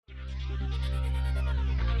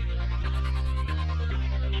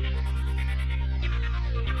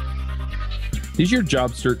Is your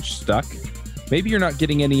job search stuck? Maybe you're not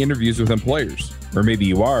getting any interviews with employers, or maybe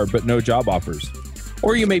you are, but no job offers.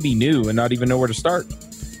 Or you may be new and not even know where to start.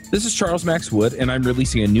 This is Charles Max Wood, and I'm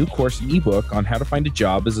releasing a new course ebook on how to find a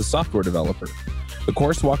job as a software developer. The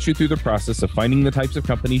course walks you through the process of finding the types of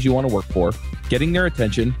companies you want to work for, getting their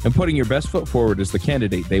attention, and putting your best foot forward as the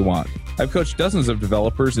candidate they want. I've coached dozens of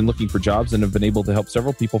developers in looking for jobs and have been able to help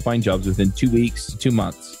several people find jobs within 2 weeks to 2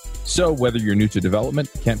 months. So whether you're new to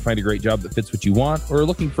development, can't find a great job that fits what you want, or are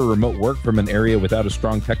looking for remote work from an area without a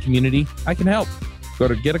strong tech community, I can help. Go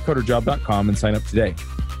to getacoderjob.com and sign up today.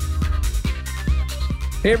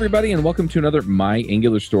 Hey, everybody, and welcome to another My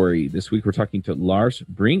Angular Story. This week, we're talking to Lars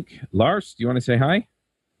Brink. Lars, do you want to say hi?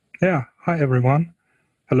 Yeah. Hi, everyone.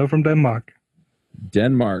 Hello from Denmark.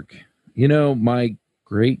 Denmark. You know, my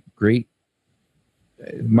it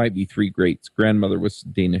might be three greats. Grandmother was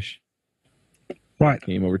Danish. Right.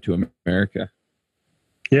 Came over to America.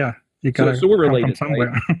 Yeah. You gotta so we're related, come from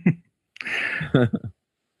somewhere. Right?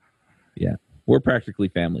 Yeah. We're practically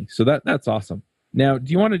family. So that's awesome. Now,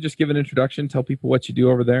 do you want to just give an introduction, tell people what you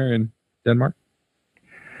do over there in Denmark?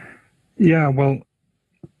 Yeah, well,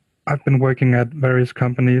 I've been working at various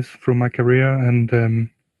companies through my career, and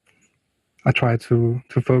I try to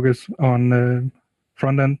focus on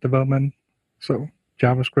front-end development, so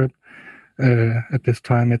JavaScript. At this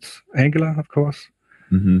time, it's Angular, of course.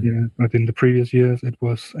 Mm-hmm. Yeah, but in the previous years, it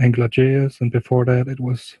was AngularJS, and before that, it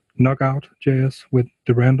was Knockout.js with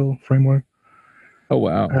the Randall framework. Oh,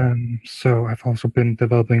 wow. So I've also been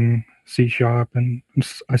developing C#, and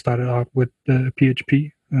I started out with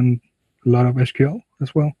PHP and a lot of SQL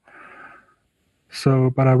as well. So,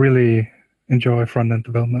 but I really enjoy front-end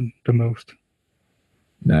development the most.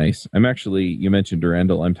 Nice. I'm actually, you mentioned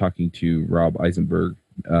Durandal. I'm talking to Rob Eisenberg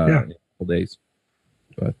in a couple days.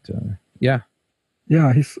 But yeah.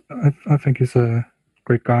 Yeah, I think he's a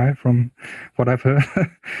great guy from what I've heard.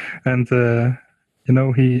 And,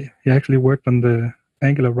 he actually worked on the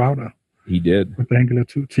Angular router. He did. With the Angular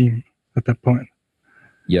 2 team at that point.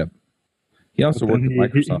 Yep. He also worked at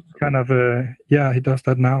Microsoft. He kind of, he does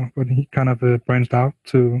that now, but he kind of branched out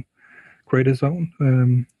to create his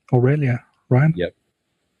own Aurelia, right? Yep.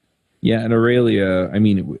 Yeah, and Aurelia, I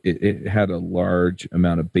mean, it had a large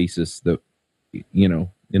amount of basis that, in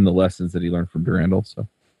the lessons that he learned from Durandal. So.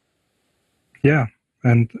 Yeah,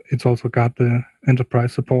 and it's also got the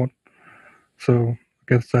enterprise support. So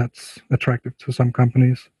I guess that's attractive to some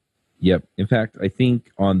companies. Yep. In fact, I think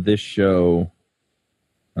on this show,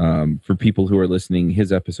 for people who are listening,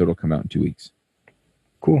 his episode will come out in 2 weeks.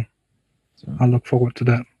 Cool. So I look forward to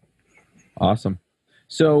that. Awesome.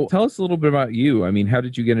 So tell us a little bit about you. I mean, how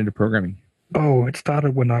did you get into programming? Oh, it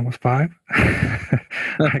started when I was 5.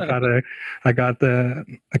 I got a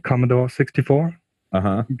Commodore 64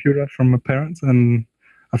 computer from my parents, and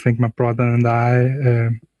I think my brother and I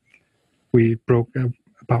we broke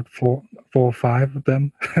about four or five of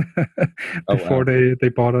them before they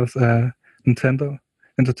bought us a Nintendo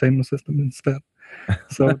Entertainment System instead.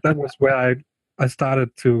 So that was where I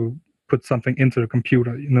started to put something into the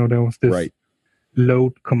computer. There was this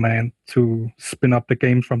load command to spin up the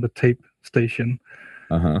game from the tape station.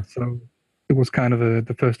 So it was kind of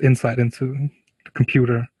the first insight into the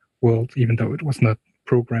computer world, even though it was not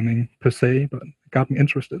programming per se, but it got me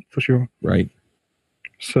interested for sure. Right.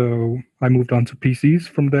 So I moved on to PCs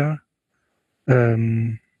from there.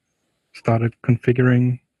 Started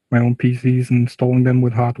configuring my own PCs and installing them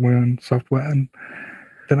with hardware and software. And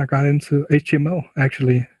then I got into HTML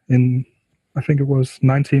actually in, I think it was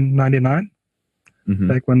 1999,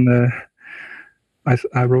 back when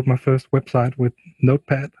I wrote my first website with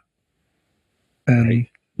Notepad and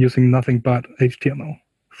using nothing but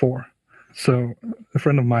HTML4. So a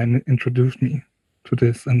friend of mine introduced me to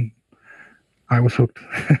this, and I was hooked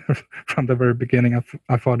from the very beginning.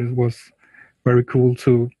 I thought it was very cool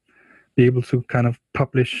to be able to kind of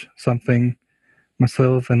publish something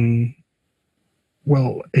myself. And,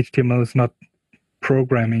 well, HTML is not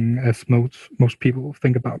programming as most people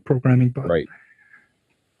think about programming, but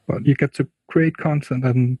you get to create content,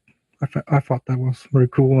 and I thought that was very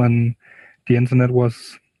cool. And the internet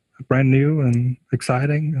was brand new and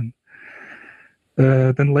exciting.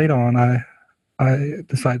 And then later on, I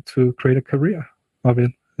decided to create a career of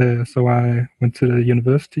it. So I went to the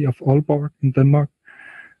University of Aalborg in Denmark,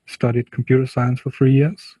 studied computer science for 3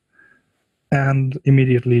 years, and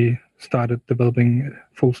immediately started developing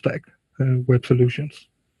full stack web solutions.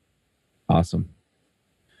 Awesome.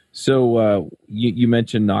 So you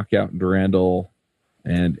mentioned Knockout and Durandal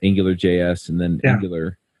and AngularJS and then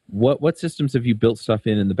Angular. What systems have you built stuff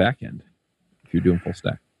in the back end if you're doing full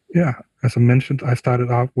stack? Yeah, as I mentioned, I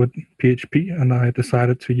started out with PHP and I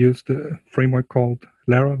decided to use the framework called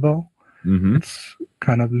Laravel. Mm-hmm. It's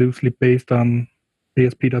kind of loosely based on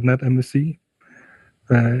ASP.NET MVC.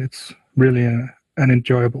 It's really an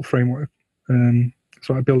enjoyable framework.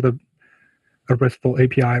 So I built a RESTful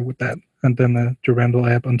API with that and then a Durandal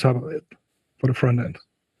app on top of it for the front end.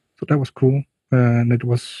 So that was cool. And it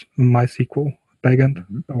was MySQL backend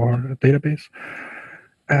or a database.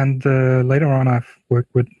 And later on, I've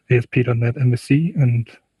worked with ASP.NET MVC and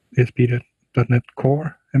ASP.NET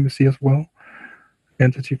Core MVC as well.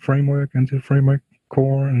 Entity Framework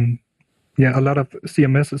Core, and yeah, a lot of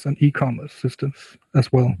CMSs and e-commerce systems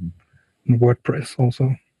as well, and WordPress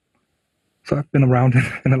also. So I've been around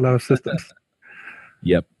in a lot of systems.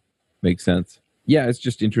 Yep, makes sense. Yeah, it's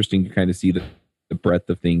just interesting to kind of see the breadth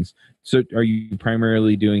of things. So are you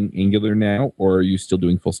primarily doing Angular now, or are you still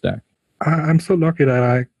doing full stack? I'm so lucky that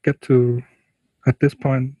I get to, at this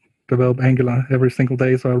point, develop Angular every single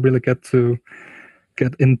day. So I really get to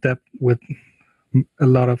get in depth with a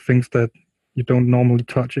lot of things that you don't normally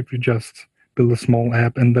touch if you just build a small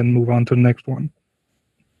app and then move on to the next one.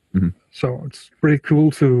 Mm-hmm. So it's pretty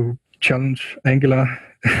cool to challenge Angular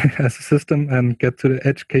as a system and get to the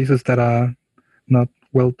edge cases that are not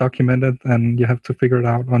well documented, and you have to figure it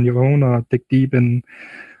out on your own or dig deep in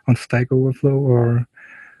on Stack Overflow or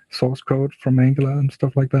source code from Angular and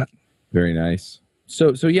stuff like that. Very nice.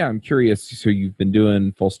 So yeah, I'm curious. So you've been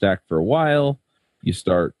doing full stack for a while. You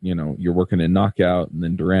start, you're working in Knockout and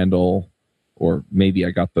then Durandal, or maybe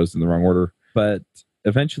I got those in the wrong order. But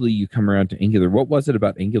eventually you come around to Angular. What was it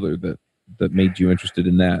about Angular that made you interested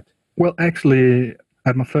in that? Well, actually,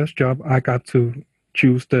 at my first job, I got to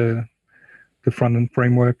choose the front-end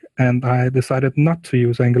framework, and I decided not to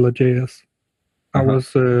use AngularJS. I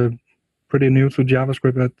was pretty new to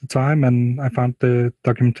JavaScript at the time, and I found the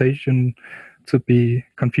documentation to be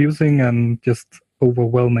confusing and just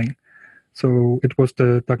overwhelming. So it was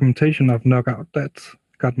the documentation of Knockout that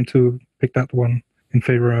got me to pick that one in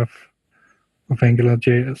favor of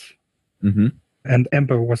AngularJS. Mm-hmm. And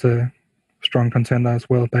Ember was a strong contender as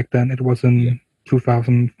well back then. It was in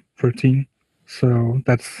 2013. So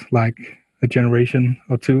that's like a generation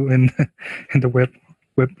or two in the web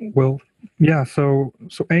world. Yeah, so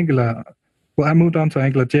Angular. Well, I moved on to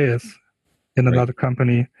AngularJS in another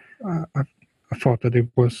company. I thought that it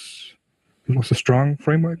was a strong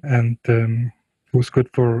framework, and it was good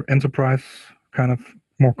for enterprise kind of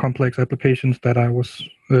more complex applications that I was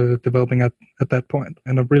developing at that point.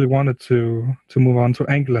 And I really wanted to move on to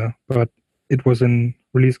Angular, but it was in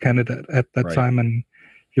release candidate at that time, and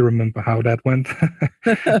you remember how that went.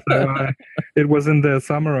 So it was in the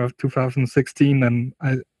summer of 2016, and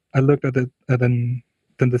I looked at it and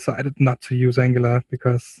then decided not to use Angular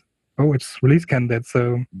because it's release candidate,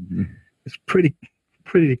 so it's pretty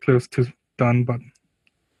close to done, but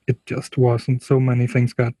it just wasn't. So many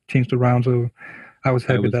things got changed around, so I was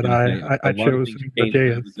happy that I chose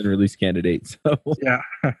AngularJS. In release candidate. So yeah.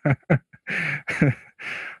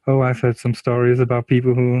 I've heard some stories about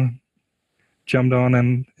people who jumped on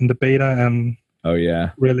and in the beta and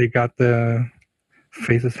really got the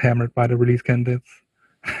faces hammered by the release candidates.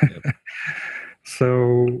 Yep.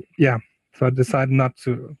 So I decided not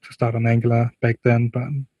to start on Angular back then,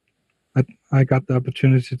 but I got the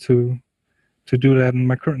opportunity to do that in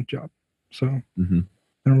my current job. So I'm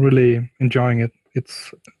really enjoying it.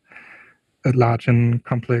 It's a large and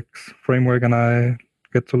complex framework, and I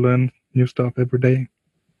get to learn new stuff every day.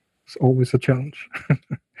 It's always a challenge.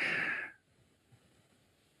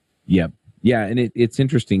 Yeah, and it's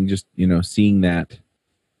interesting just seeing that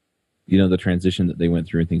the transition that they went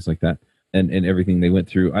through and things like that, and everything they went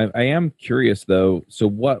through. I am curious though. So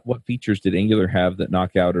what features did Angular have that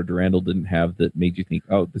Knockout or Durandal didn't have that made you think,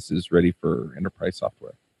 oh, this is ready for enterprise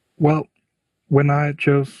software? Well, when I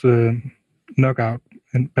chose Knockout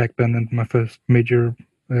back then in my first major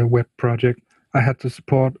web project, I had to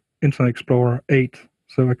support Internet Explorer 8,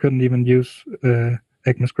 so I couldn't even use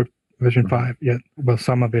ECMAScript version 5 yet. Well,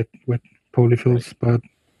 some of it with polyfills, but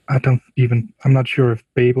I'm not sure if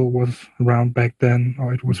Babel was around back then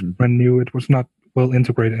or it was brand new. It was not well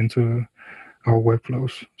integrated into our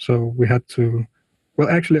workflows. So we had to,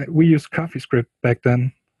 actually we used CoffeeScript back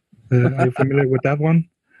then. Are you familiar with that one?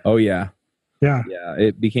 Oh yeah. Yeah.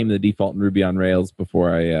 It became the default in Ruby on Rails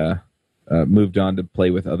before I moved on to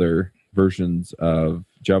play with other versions of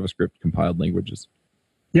JavaScript compiled languages.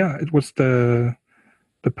 Yeah, it was the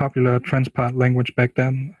popular transpart language back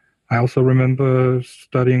then. I also remember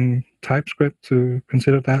studying TypeScript to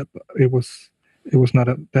consider that. It was not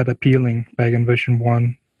that appealing back in version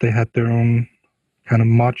 1. They had their own kind of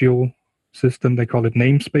module system. They call it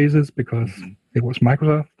namespaces because it was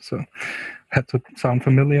Microsoft, so had to sound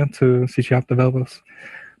familiar to C# developers.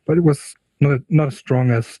 But it was not as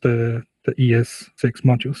strong as the ES6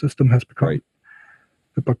 module system has become. Right.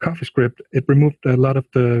 But CoffeeScript, it removed a lot of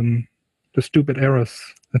the stupid errors.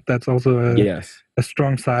 That's also a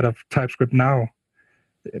strong side of TypeScript now,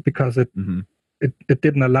 because it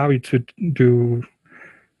didn't allow you to do,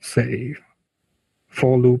 say,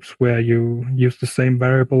 for loops where you use the same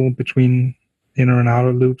variable between inner and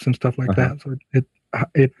outer loops and stuff like that. So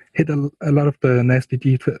it hit a lot of the nasty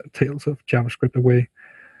details of JavaScript away.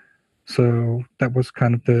 So that was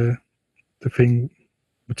kind of the thing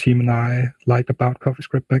the team and I liked about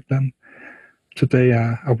CoffeeScript back then. Today,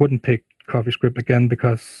 I wouldn't pick CoffeeScript again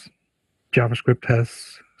because JavaScript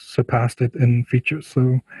has surpassed it in features,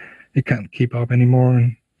 so it can't keep up anymore.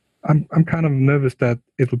 And I'm kind of nervous that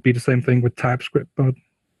it'll be the same thing with TypeScript, but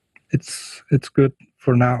it's good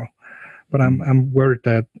for now. But I'm worried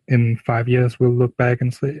that in 5 years we'll look back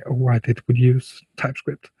and say, oh, why did we use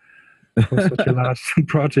TypeScript for such a large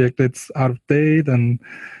project? It's out of date, and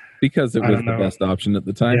because it was the best option at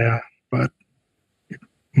the time. Yeah, but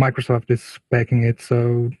Microsoft is backing it,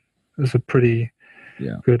 so it's a pretty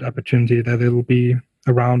good opportunity that it'll be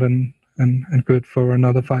around and good for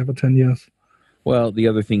another 5 or 10 years. Well, the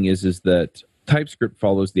other thing is that TypeScript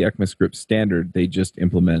follows the ECMAScript standard. They just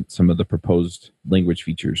implement some of the proposed language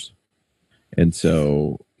features. And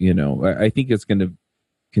so, I think it's going to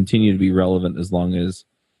continue to be relevant as long as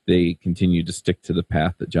they continue to stick to the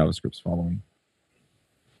path that JavaScript's following.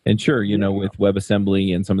 And sure, with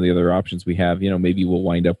WebAssembly and some of the other options we have, maybe we'll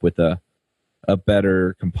wind up with a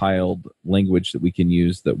better compiled language that we can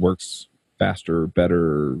use that works faster,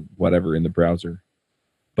 better, whatever in the browser.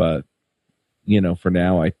 But, for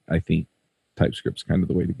now, I think TypeScript's kind of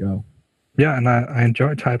the way to go. Yeah, and I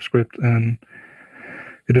enjoy TypeScript, and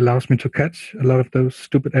it allows me to catch a lot of those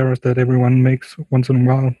stupid errors that everyone makes once in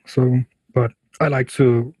a while. So, but I like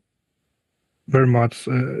to very much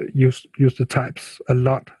use the types a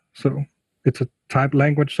lot. So it's a type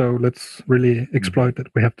language, so let's really exploit that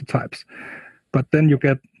we have the types. But then you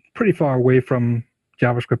get pretty far away from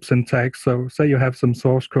JavaScript syntax. So say you have some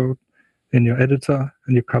source code in your editor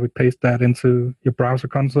and you copy paste that into your browser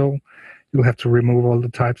console, you'll have to remove all the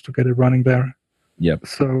types to get it running there. Yep.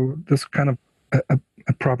 So there's kind of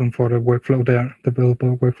a problem for the workflow there, the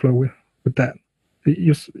developer workflow with that.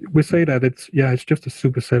 We say that it's just a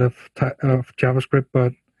superset of JavaScript,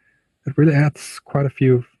 but it really adds quite a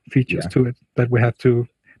few features to it that we have to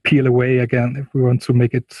peel away again if we want to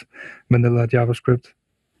make it vanilla JavaScript.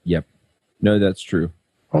 Yep. No, that's true.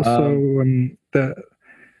 Also,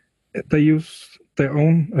 they use their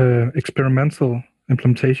own experimental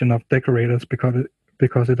implementation of decorators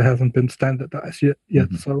because it hasn't been standardized yet.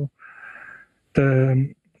 Mm-hmm. So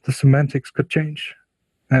the semantics could change,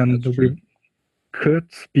 and we could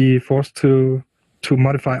be forced to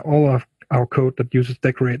modify all of our code that uses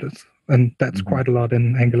decorators, and that's quite a lot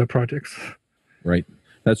in Angular projects. Right.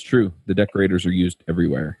 That's true. The decorators are used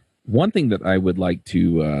everywhere. One thing that I would like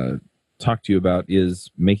to talk to you about is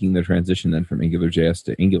making the transition then from AngularJS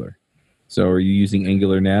to Angular. So are you using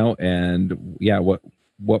Angular now? And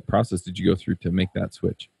what process did you go through to make that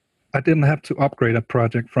switch? I didn't have to upgrade a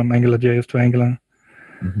project from AngularJS to Angular.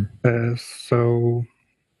 Mm-hmm. So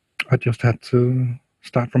I just had to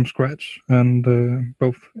start from scratch, and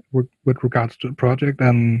both with regards to the project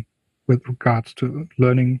and with regards to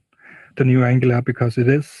learning the new Angular, because it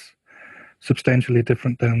is substantially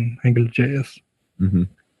different than AngularJS. Mm-hmm.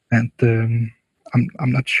 And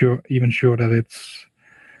I'm not sure that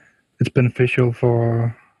it's beneficial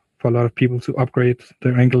for a lot of people to upgrade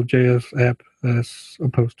their AngularJS app as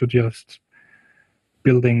opposed to just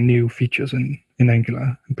building new features in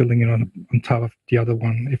Angular and building it on top of the other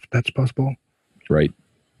one, if that's possible. Right.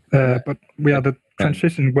 But the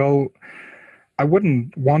transition, well, I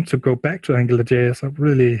wouldn't want to go back to AngularJS. I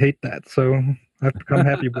really hate that. So I've become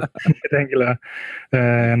happy with Angular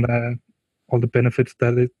and all the benefits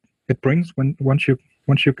that it brings once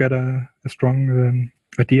you get a strong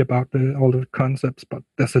idea about all the concepts. But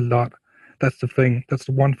there's a lot. That's the thing. That's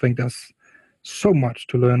the one thing. There's so much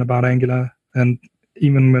to learn about Angular, and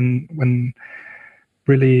even when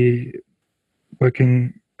really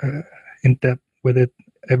working in depth with it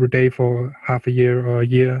every day for half a year or a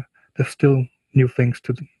year, there's still new things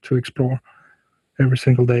to explore every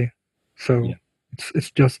single day. So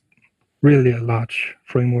it's just really a large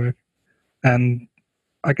framework, and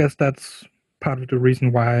I guess that's part of the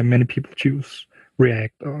reason why many people choose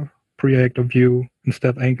React or Preact or Vue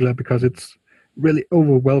instead of Angular, because it's really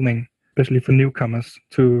overwhelming, especially for newcomers,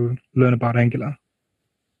 to learn about Angular.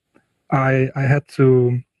 I had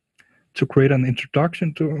to to create an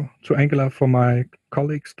introduction to Angular for my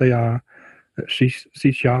colleagues. They are C#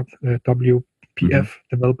 WPF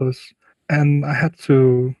developers, and I had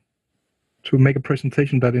to make a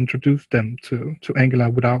presentation that introduced them to Angular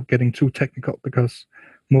without getting too technical, because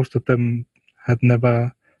most of them had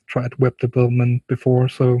never tried web development before.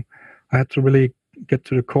 So I had to really get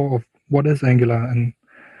to the core of what is Angular and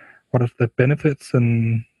what are the benefits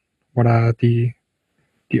and what are the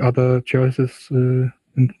other choices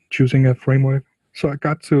in choosing a framework. So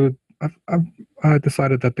I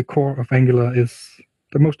decided that the core of Angular is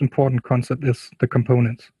the most important concept is the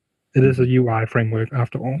components. It is a UI framework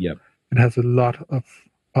after all. Yep. It has a lot of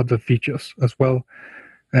other features as well.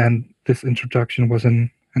 And this introduction was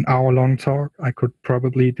an hour-long talk. I could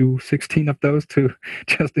probably do 16 of those to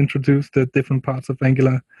just introduce the different parts of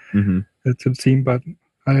Angular to the team. But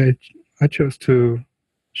I chose to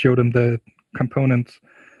show them the components,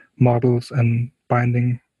 models, and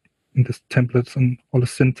binding in the templates and all the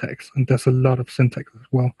syntax. And there's a lot of syntax as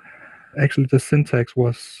well. Actually, the syntax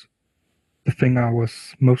was the thing I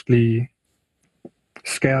was mostly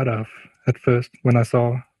scared of at first when I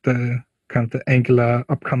saw the kind of the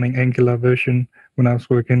upcoming Angular version when I was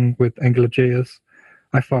working with AngularJS.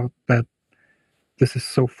 I thought that this is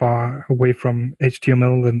so far away from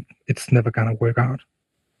HTML and it's never gonna work out.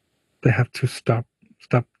 They have to stop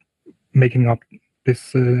making up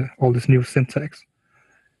this all this new syntax.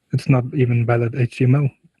 It's not even valid HTML.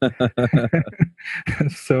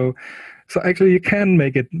 So actually you can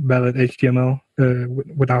make it valid HTML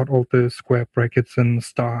without all the square brackets and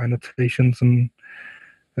star annotations and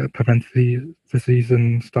parentheses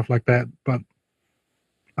and stuff like that. But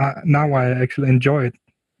now I actually enjoy it.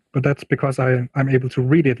 But that's because I'm able to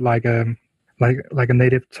read it like a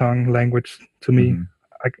native tongue language to me.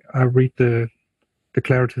 I read the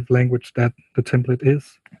declarative language that the template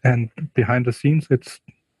is, and behind the scenes it's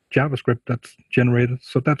JavaScript that's generated.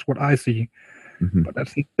 So that's what I see. But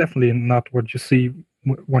that's definitely not what you see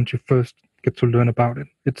once you first get to learn about it.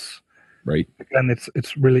 It's right. Again,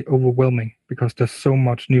 it's really overwhelming because there's so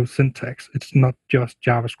much new syntax. It's not just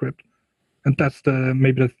JavaScript, and that's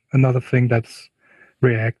another thing that's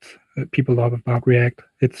React. People love about React.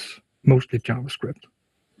 It's mostly JavaScript.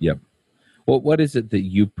 Yep. Well, what is it that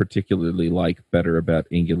you particularly like better about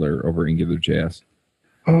Angular over AngularJS?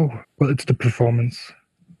 Oh, well, it's the performance.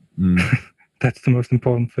 That's the most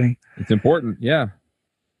important thing. It's important, yeah.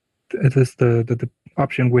 It is the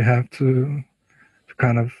option we have to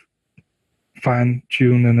kind of fine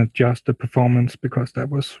tune and adjust the performance, because that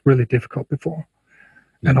was really difficult before.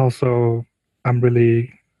 Yeah. And also, I'm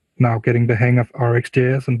really now getting the hang of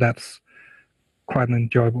RxJS, and that's quite an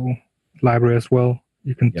enjoyable library as well.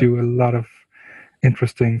 You can do a lot of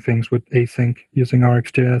interesting things with async using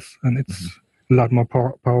RxJS, and it's a lot more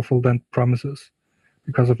powerful than Promises,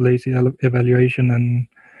 because of lazy evaluation and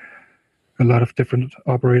a lot of different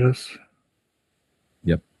operators.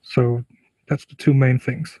 Yep. So that's the two main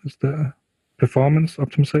things. It's the performance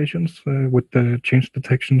optimizations with the change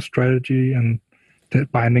detection strategy and the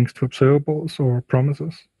bindings to observables or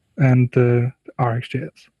promises, and the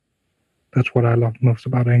RxJS. That's what I love most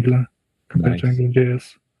about Angular compared to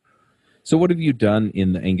AngularJS. So what have you done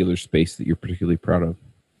in the Angular space that you're particularly proud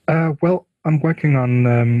of? Well, I'm working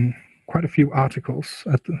on quite a few articles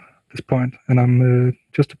at this point, and I'm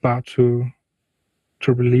just about to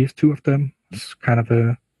release 2 of them. It's kind of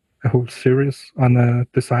a whole series on a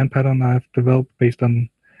design pattern I've developed based on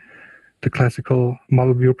the classical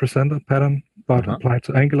model view presenter pattern, but applied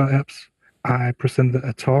to Angular apps. I presented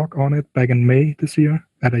a talk on it back in May this year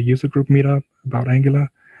at a user group meetup about Angular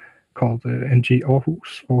called NG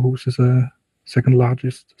Aarhus. Aarhus is the second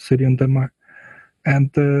largest city in Denmark. And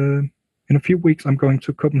in a few weeks, I'm going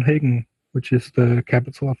to Copenhagen, which is the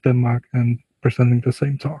capital of Denmark, and presenting the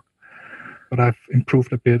same talk. But I've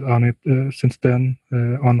improved a bit on it since then.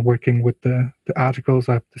 On working with the articles,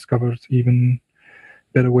 I've discovered even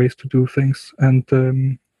better ways to do things.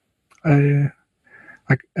 And I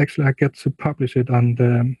get to publish it on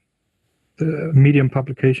the Medium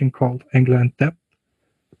publication called Angular in Depth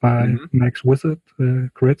by Max Wizard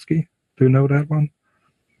Koretsky. Do you know that one?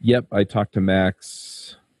 Yep, I talked to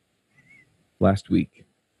Max last week.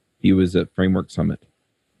 He was at Framework Summit.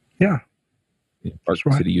 Yeah. In Park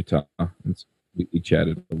City, Utah. And we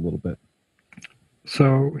chatted a little bit.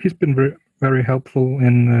 So he's been very, very helpful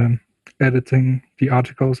in editing the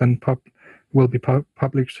articles, and will be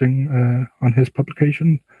publishing on his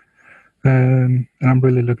publication. And I'm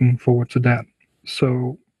really looking forward to that.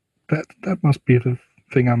 So that must be the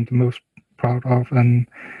thing I'm the most proud of, and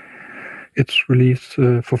it's released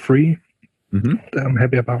for free. I'm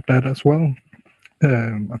happy about that as well.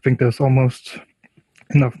 I think there's almost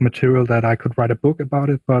enough material that I could write a book about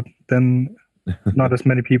it, but then not as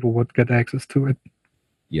many people would get access to it.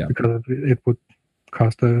 Yeah. Because it would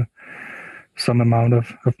cost some amount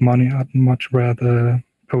of money. I'd much rather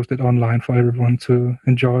post it online for everyone to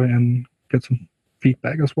enjoy and get some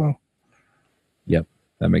feedback as well. Yep,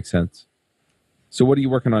 that makes sense. So what are you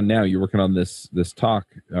working on now? You're working on this talk.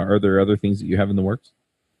 Are there other things that you have in the works?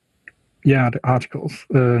 Yeah, the articles.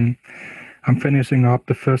 I'm finishing up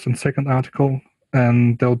the first and second article,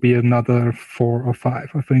 and there'll be another 4 or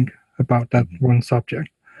 5, I think, about that one subject.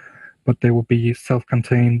 But they will be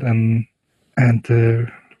self-contained and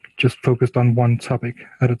just focused on one topic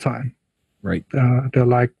at a time. Right. There are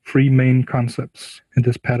like 3 main concepts in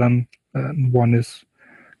this pattern. One is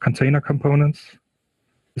container components.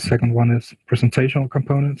 The second one is presentational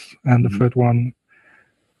components. And the third one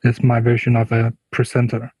is my version of a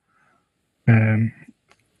presenter. And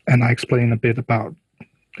I explain a bit about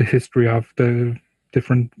the history of the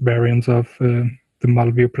different variants of the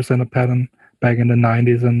model view presenter pattern back in the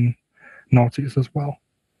 90s and noughties as well.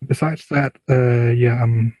 Besides that,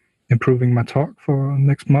 I'm improving my talk for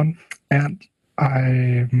next month, and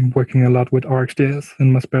I'm working a lot with RxJS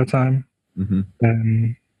in my spare time.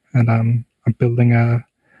 And I'm building a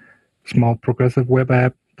small progressive web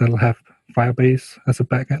app that'll have Firebase as a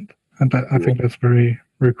backend. And I think that's very,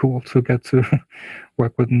 very cool to get to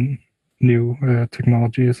work with new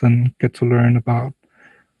technologies and get to learn about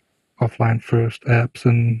offline first apps,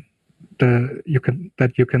 and you can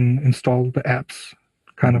install the apps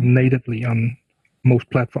kind of natively on most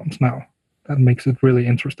platforms now. That makes it really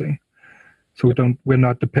interesting. So we're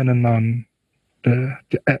not dependent on the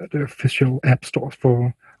official app stores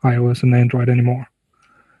for iOS and Android anymore.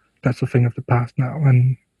 That's a thing of the past now,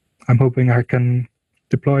 and I'm hoping I can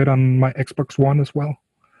deploy it on my Xbox One as well.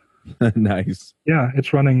 Nice. Yeah,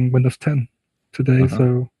 it's running Windows 10 today,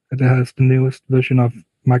 so it has the newest version of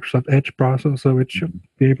Microsoft Edge browser, so it should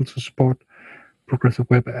be able to support progressive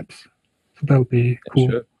web apps. So that'll be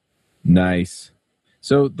cool. Nice.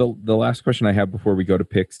 So the last question I have before we go to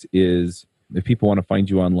picks is, if people want to find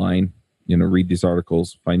you online, read these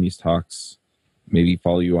articles, find these talks, maybe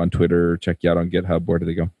follow you on Twitter, check you out on GitHub, where do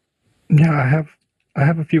they go? Yeah, I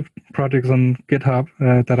have a few projects on GitHub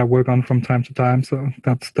that I work on from time to time, so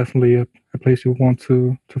that's definitely a place you want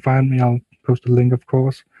to find me. I'll post a link, of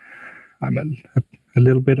course. I'm a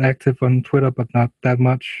little bit active on Twitter, but not that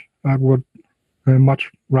much. I would much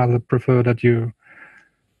rather prefer that you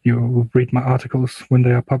read my articles when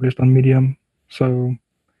they are published on Medium. So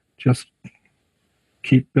just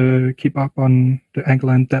keep up on the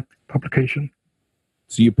Angular in Depth publication.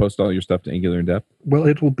 So you post all your stuff to Angular in Depth? Well,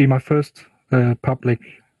 it will be my first public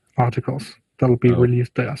articles that'll be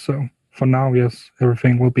released there. So for now, yes,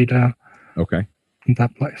 everything will be there. Okay. In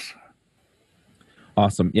that place.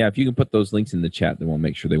 Awesome. Yeah, if you can put those links in the chat, then we'll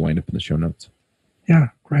make sure they wind up in the show notes. Yeah,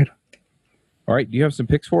 great. All right. Do you have some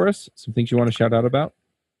picks for us? Some things you want to shout out about?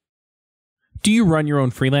 Do you run your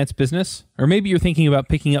own freelance business? Or maybe you're thinking about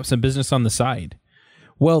picking up some business on the side?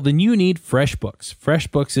 Well, then you need FreshBooks.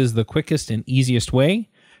 FreshBooks is the quickest and easiest way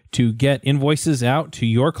to get invoices out to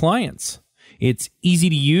your clients. It's easy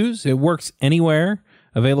to use. It works anywhere,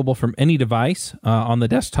 available from any device, on the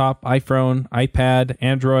desktop, iPhone, iPad,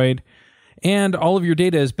 Android, and all of your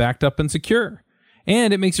data is backed up and secure.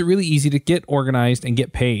 And it makes it really easy to get organized and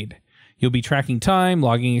get paid. You'll be tracking time,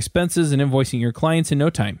 logging expenses, and invoicing your clients in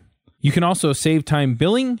no time. You can also save time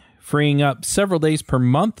billing, freeing up several days per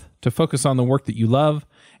month to focus on the work that you love,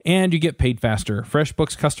 and you get paid faster.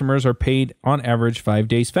 FreshBooks customers are paid on average 5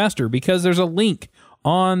 days faster because there's a link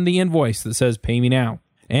on the invoice that says pay me now.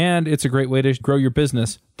 And it's a great way to grow your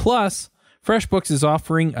business. Plus, FreshBooks is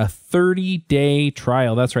offering a 30-day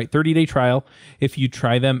trial. That's right, 30-day trial if you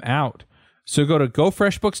try them out. So go to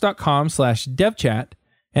gofreshbooks.com/devchat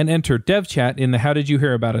and enter devchat in the How Did You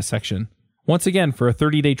Hear About Us section. Once again, for a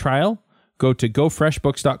 30-day trial, go to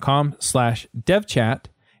gofreshbooks.com/devchat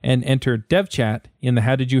and enter devchat in the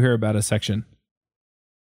How Did You Hear About Us section.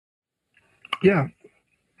 Yeah.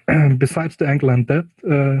 Besides the Angular in Depth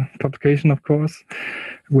publication, of course,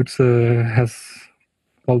 which has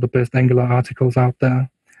all the best Angular articles out there,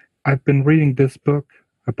 I've been reading this book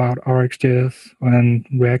about RxJS and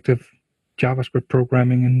reactive JavaScript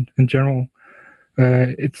programming in general.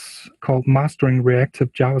 It's called Mastering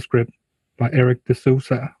Reactive JavaScript by Eric de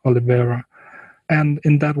Souza Oliveira. And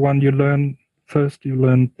in that one, you learn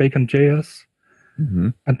Bacon.js,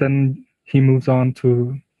 and then he moves on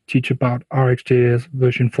to teach about RxJS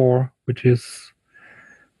version 4, which is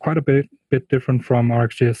quite a bit different from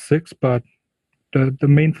RxJS 6, but the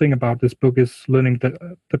main thing about this book is learning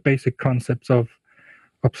the basic concepts of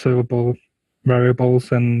observable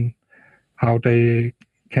variables and how they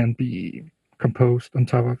can be composed on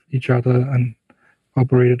top of each other and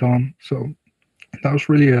operated on. So that was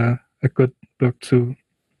really a good book to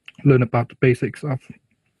learn about the basics of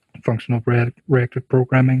functional reactive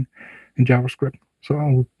programming in JavaScript. So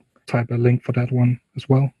I'll type a link for that one as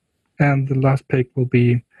well. And the last pick will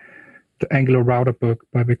be the Angular Router book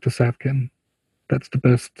by Victor Savkin. That's the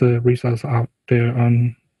best resource out there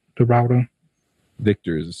on the router.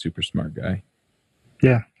 Victor is a super smart guy.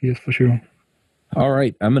 Yeah, he is for sure. All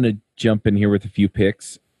right, I'm going to jump in here with a few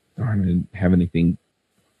picks. I don't have anything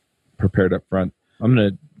prepared up front. I'm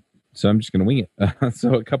just going to wing it.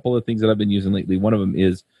 So a couple of things that I've been using lately. One of them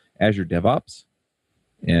is Azure DevOps,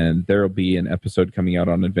 and there will be an episode coming out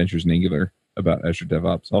on Adventures in Angular about Azure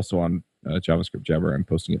DevOps, also on JavaScript Jabber. I'm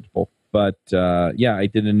posting it to both. But yeah, I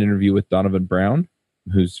did an interview with Donovan Brown,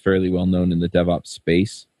 who's fairly well known in the DevOps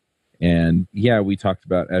space. And yeah, we talked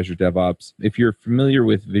about Azure DevOps. If you're familiar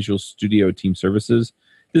with Visual Studio Team Services,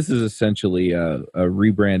 this is essentially a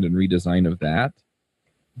rebrand and redesign of that.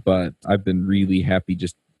 But I've been really happy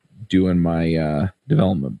just doing my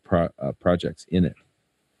development projects in it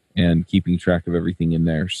and keeping track of everything in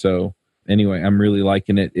there. So anyway, I'm really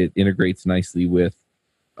liking it. It integrates nicely with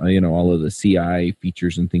all of the CI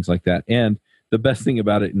features and things like that. And the best thing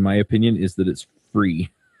about it, in my opinion, is that it's free.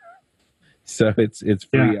 So it's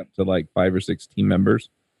free up to like 5 or 6 team members,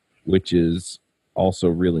 which is also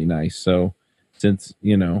really nice. So since,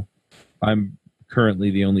 I'm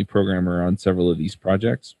currently the only programmer on several of these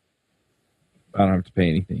projects, I don't have to pay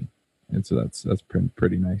anything. And so that's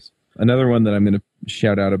pretty nice. Another one that I'm going to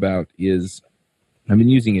shout out about is I've been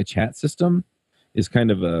using a chat system. It's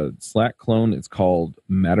kind of a Slack clone. It's called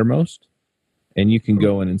Mattermost, and you can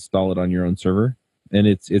go and install it on your own server. And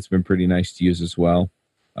it's been pretty nice to use as well.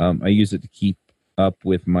 I use it to keep up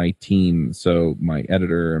with my team, so my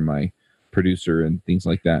editor and my producer and things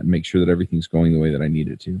like that, and make sure that everything's going the way that I need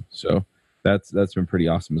it to. So that's been pretty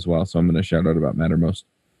awesome as well. So I'm going to shout out about Mattermost.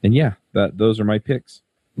 And yeah, those are my picks.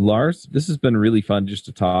 Lars, this has been really fun just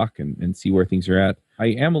to talk and see where things are at. I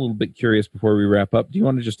am a little bit curious before we wrap up. Do you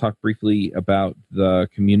want to just talk briefly about the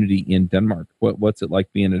community in Denmark? What's it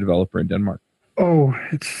like being a developer in Denmark? Oh,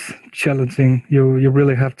 it's challenging. You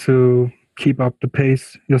really have to keep up the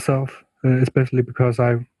pace yourself, especially because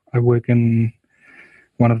I work in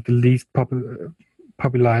one of the least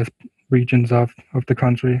popularized regions of the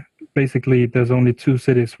country. Basically, there's only 2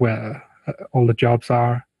 cities where all the jobs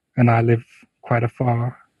are, and I live quite a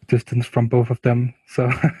far distance from both of them.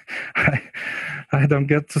 So I don't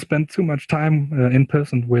get to spend too much time in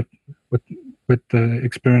person with the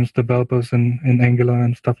experienced developers in Angular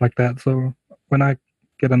and stuff like that. So when I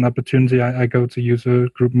get an opportunity, I go to user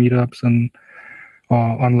group meetups and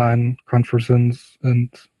online conferences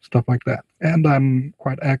and stuff like that. And I'm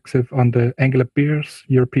quite active on the Angular Beers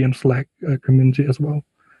European Slack community as well.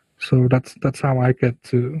 So that's how I get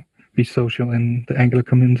to be social in the Angular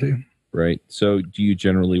community. Right. So do you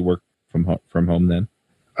generally work from home then?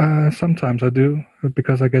 Sometimes I do,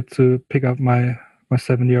 because I get to pick up my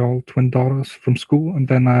 7-year-old twin daughters from school, and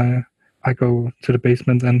then I go to the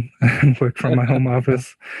basement and work from my home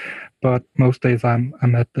office. But most days I'm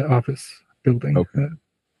at the office building. Okay.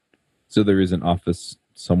 So there is an office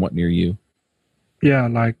somewhat near you? Yeah,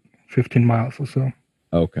 like 15 miles or so.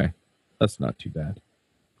 Okay. That's not too bad.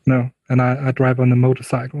 No, and I drive on a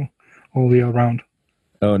motorcycle all year round.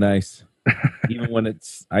 Oh, nice. Even when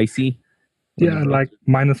it's icy? Yeah, like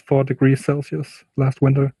 -4 degrees Celsius last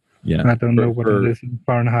winter. Yeah. I don't know what it is in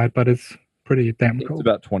Fahrenheit, but it's pretty damn cold. It's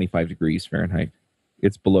about 25 degrees Fahrenheit.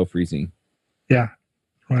 It's below freezing. Yeah,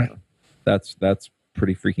 right. That's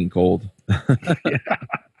pretty freaking cold. Yeah.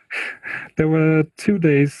 There were 2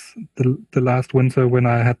 days the last winter when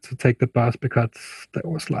I had to take the bus because there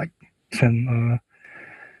was like 10 or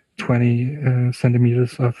 20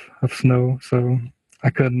 centimeters of snow. So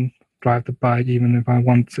I couldn't drive the bike even if I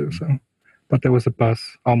wanted to. So, but there was a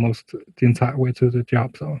bus almost the entire way to the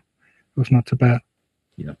job, so it was not too bad.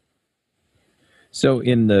 Yeah. So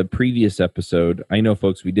in the previous episode, I know,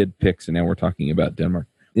 folks, we did picks, and now we're talking about Denmark.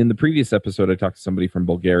 In the previous episode, I talked to somebody from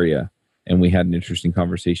Bulgaria, and we had an interesting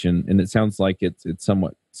conversation. And it sounds like it's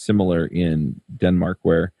somewhat similar in Denmark,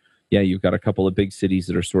 where, yeah, you've got a couple of big cities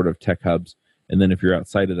that are sort of tech hubs. And then if you're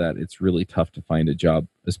outside of that, it's really tough to find a job,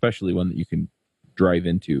 especially one that you can drive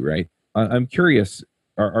into, right? I'm curious,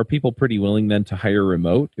 are people pretty willing then to hire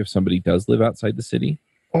remote if somebody does live outside the city?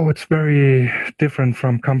 Oh, it's very different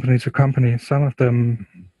from company to company. Some of them,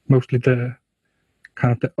 mostly the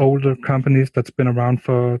kind of the older companies that's been around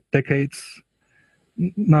for decades,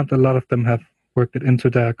 not a lot of them have worked it into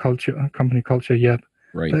their culture, company culture yet.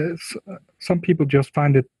 Right. Some people just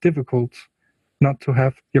find it difficult not to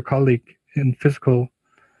have your colleague in physical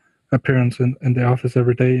appearance in the office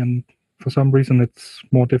every day, and for some reason it's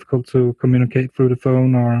more difficult to communicate through the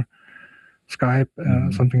phone or Skype,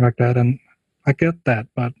 something like that. And I get that,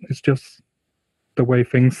 but it's just the way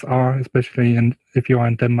things are, especially if you are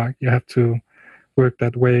in Denmark. You have to work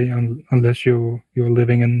that way unless you're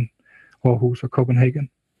living in Aarhus or Copenhagen.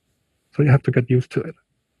 So you have to get used to it.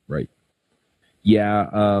 Right. Yeah,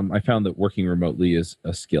 I found that working remotely is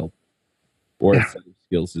a skill, or a set of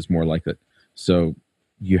skills is more like it. So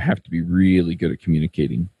you have to be really good at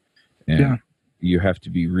communicating, and you have to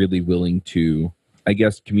be really willing to, I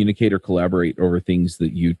guess, communicate or collaborate over things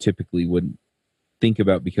that you typically wouldn't think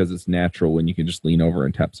about because it's natural when you can just lean over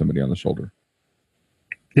and tap somebody on the shoulder.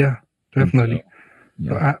 Yeah, definitely.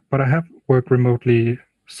 So, But I have worked remotely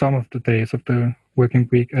some of the days of the working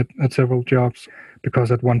week at several jobs,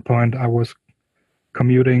 because at one point I was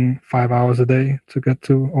commuting 5 hours a day to get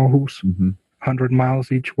to Aarhus, 100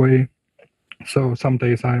 miles each way. So some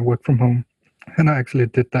days I work from home. And I actually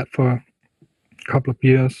did that for a couple of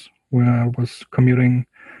years, where I was commuting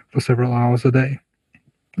for several hours a day.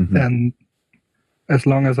 And as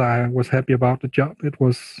long as I was happy about the job, it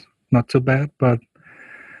was not too bad. But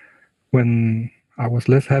when I was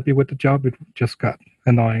less happy with the job, it just got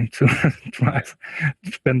annoying to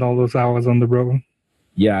spend all those hours on the road.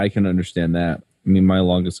 Yeah, I can understand that. I mean, my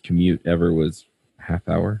longest commute ever was half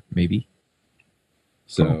hour, maybe.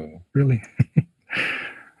 So really?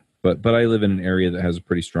 but I live in an area that has a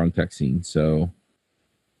pretty strong tech scene, so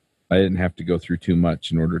I didn't have to go through too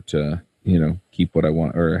much in order to, keep what I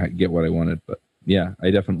want or get what I wanted. But yeah, I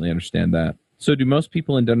definitely understand that. So do most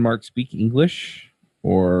people in Denmark speak English,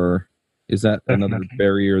 or is that another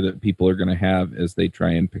barrier that people are going to have as they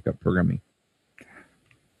try and pick up programming?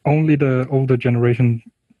 Only the older generation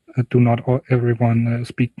do not everyone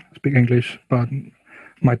speak English, but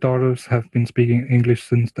my daughters have been speaking English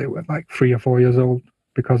since they were like 3 or 4 years old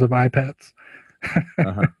because of iPads.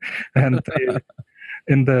 And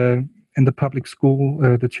in the public school,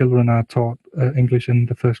 the children are taught English in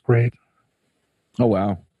the first grade. Oh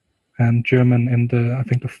wow! And German in I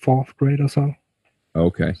think the 4th grade or so.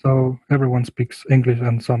 Okay. So everyone speaks English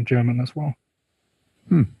and some German as well.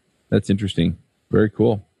 That's interesting. Very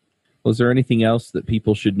cool. Well, is there anything else that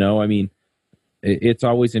people should know? I mean, it's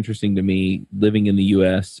always interesting to me living in the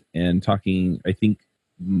U.S. and talking. I think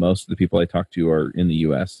most of the people I talk to are in the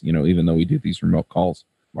U.S., even though we do these remote calls.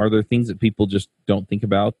 Are there things that people just don't think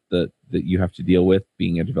about that you have to deal with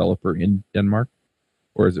being a developer in Denmark?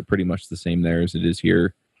 Or is it pretty much the same there as it is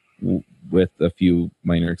here with a few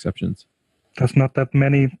minor exceptions? There's not that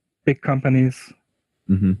many big companies.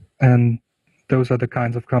 And those are the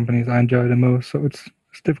kinds of companies I enjoy the most. So it's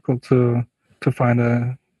difficult to find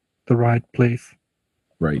the right place.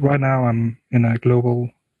 Right. Right now I'm in a global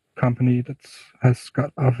company that has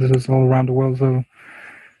got offices all around the world, so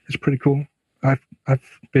it's pretty cool.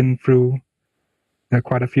 I've been through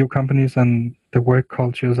quite a few companies, and the work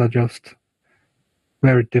cultures are just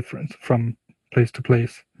very different from place to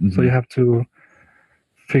place. So you have to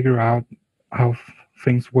figure out how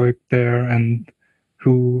things work there and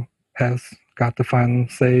who has got the final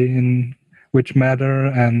say in which matter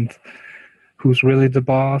and who's really the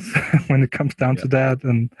boss when it comes down to that.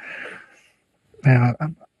 And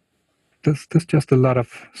there's just a lot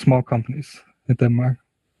of small companies in Denmark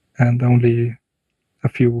and only a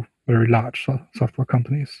few very large software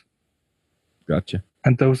companies. Gotcha.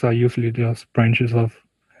 And those are usually just branches of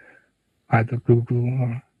either Google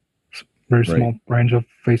or very small branch of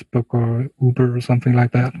Facebook or Uber or something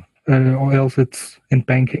like that. Or else it's in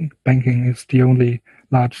banking. Banking is the only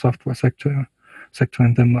large software sector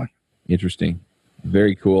in Denmark. Interesting.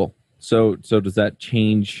 Very cool. So does that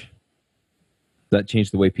change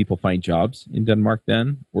the way people find jobs in Denmark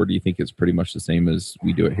then? Or do you think it's pretty much the same as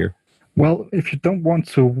we do it here? Well, if you don't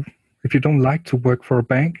like to work for a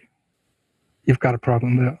bank, you've got a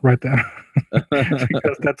problem there, right there.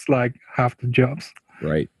 Because that's like half the jobs.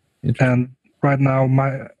 Right. And right now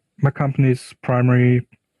my company's primary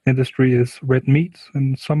industry is red meat,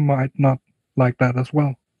 and some might not like that as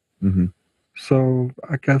well. So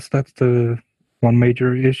I guess that's the one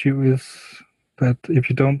major issue, is that if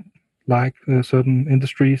you don't like certain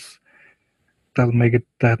industries, that'll make it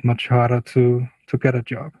that much harder to get a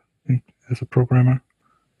job as a programmer.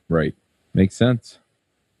 Right. Makes sense.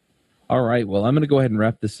 All right. Well, I'm going to go ahead and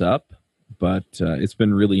wrap this up, but it's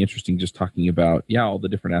been really interesting just talking about, all the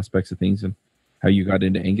different aspects of things and how you got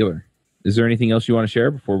into Angular. Is there anything else you want to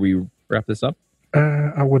share before we wrap this up?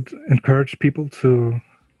 I would encourage people to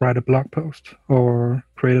write a blog post or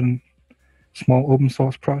create a small open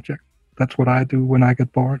source project. That's what I do when I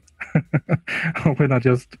get bored, when I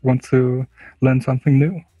just want to learn something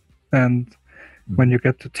new. And when you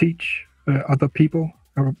get to teach other people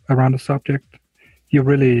around the subject, you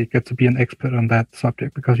really get to be an expert on that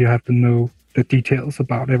subject because you have to know the details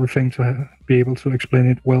about everything to be able to explain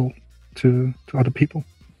it well to other people.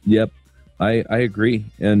 Yep, I agree.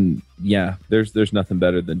 And yeah, there's nothing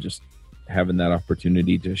better than just having that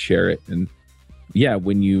opportunity to share it. And yeah,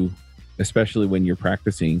 especially when you're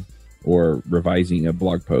practicing or revising a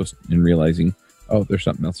blog post and realizing, oh, there's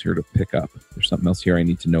something else here to pick up. There's something else here I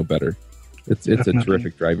need to know better. It's a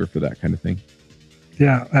terrific driver for that kind of thing.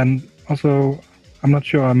 Yeah, and also, I'm not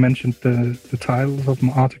sure I mentioned the titles of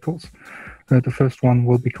my articles. The first one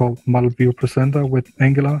will be called Model View Presenter with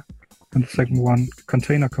Angular, and the second one,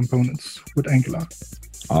 Container Components with Angular.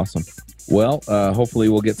 Awesome. Well, hopefully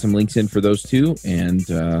we'll get some links in for those two. And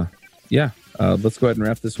let's go ahead and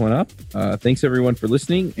wrap this one up. Thanks, everyone, for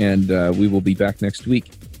listening, and we will be back next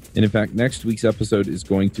week. And in fact, next week's episode is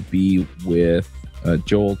going to be with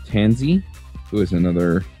Joel Tanzi, who is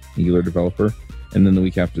another Angular developer. And then the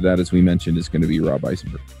week after that, as we mentioned, is going to be Rob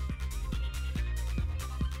Eisenberg.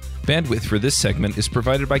 Bandwidth for this segment is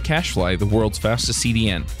provided by CacheFly, the world's fastest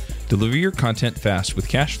CDN. Deliver your content fast with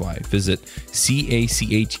CacheFly. Visit CacheFly.com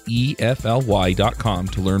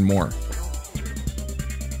to learn more.